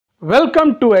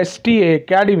Welcome to STA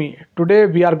Academy. Today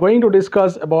we are going to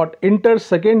discuss about inter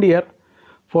second year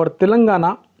for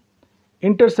Telangana.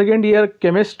 Inter second year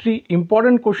chemistry,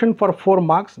 important question for 4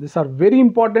 marks. These are very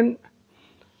important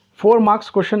 4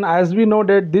 marks question. As we know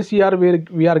that this year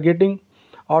we are getting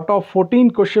out of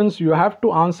 14 questions, you have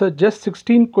to answer just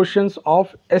 16 questions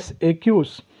of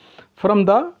SAQs from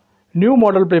the new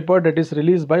model paper that is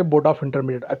released by Board of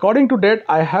Intermediate. According to that,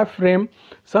 I have framed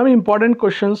some important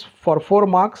questions for 4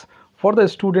 marks for the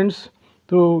students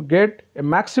to get a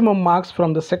maximum marks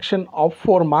from the section of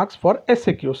 4 marks for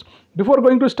SAQs. Before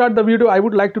going to start the video, I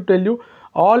would like to tell you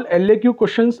all LAQ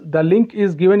questions, the link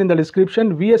is given in the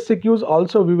description. VSAQs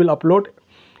also we will upload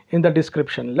in the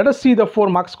description. Let us see the 4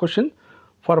 marks question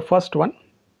for first one.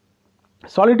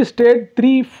 Solid state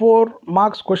 3-4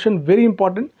 marks question, very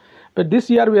important. But this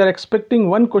year we are expecting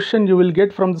one question you will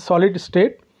get from the solid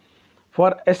state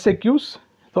for SAQs.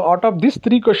 So out of this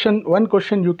 3 question, one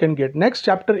question you can get. Next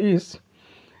chapter is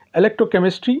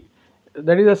electrochemistry.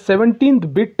 That is a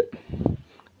 17th bit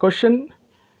question.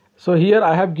 So here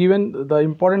I have given the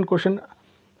important question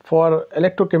for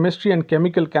electrochemistry and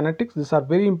chemical kinetics. These are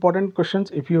very important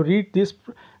questions. If you read this,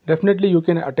 definitely you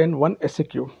can attend one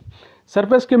SAQ.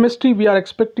 Surface chemistry, we are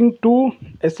expecting 2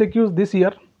 SAQs this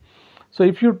year. So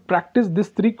if you practice these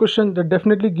 3 questions, that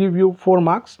definitely give you 4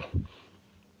 marks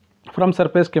from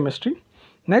surface chemistry.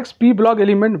 Next, P block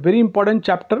element, very important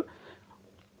chapter.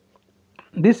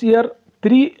 This year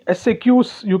 3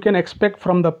 SAQs you can expect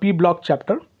from the P block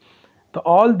chapter. So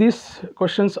all these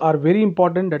questions are very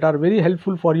important, that are very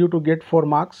helpful for you to get 4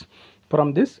 marks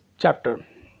from this chapter.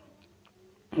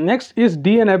 Next is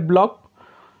D and F block.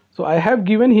 So I have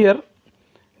given here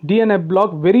D and F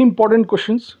block, very important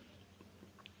questions.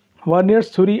 Vernier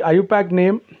Suri IUPAC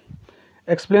name,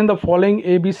 explain the following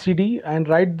ABCD and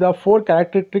write the 4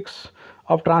 characteristics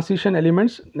of transition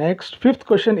elements. Next, 5th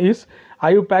question is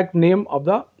IUPAC name of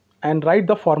the and write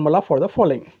the formula for the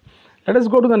following. Let us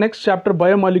go to the next chapter,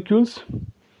 biomolecules.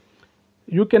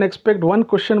 You can expect one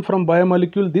question from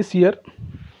biomolecule this year.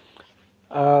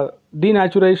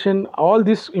 Denaturation, all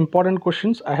these important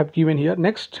questions I have given here.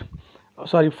 Next,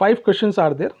 5 questions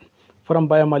are there from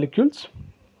biomolecules.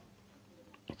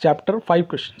 Chapter 5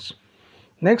 questions.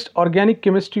 Next, organic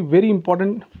chemistry, very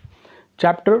important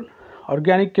chapter.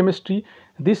 Organic chemistry,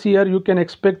 this year you can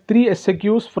expect 3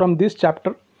 SAQs from this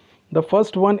chapter. The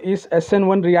first one is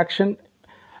SN1 reaction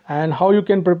and how you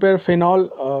can prepare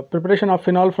phenol, preparation of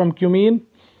phenol from cumene,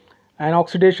 and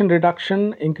oxidation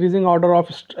reduction, increasing order of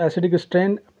acidic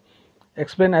strain,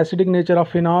 explain acidic nature of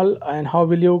phenol, and how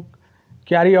will you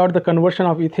carry out the conversion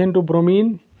of ethane to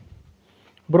bromine,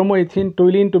 bromoethene,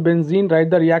 toluene to benzene, write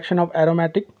the reaction of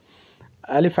aromatic,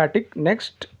 aliphatic.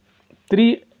 Next,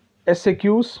 3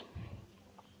 SAQs,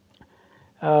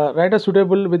 write a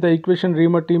suitable with the equation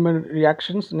Riemann-Tiemann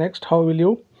reactions. Next, how will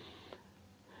you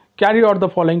carry out the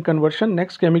following conversion?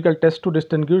 Next, chemical test to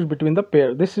distinguish between the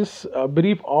pair. This is a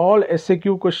brief all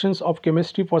SAQ questions of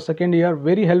chemistry for second year,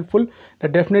 very helpful,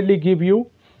 that definitely give you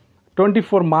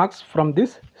 24 marks from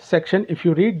this section. If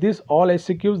you read this all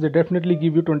SAQs, they definitely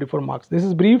give you 24 marks. This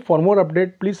is brief. For more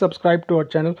update, please subscribe to our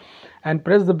channel and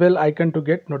press the bell icon to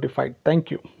get notified.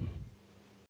 Thank you.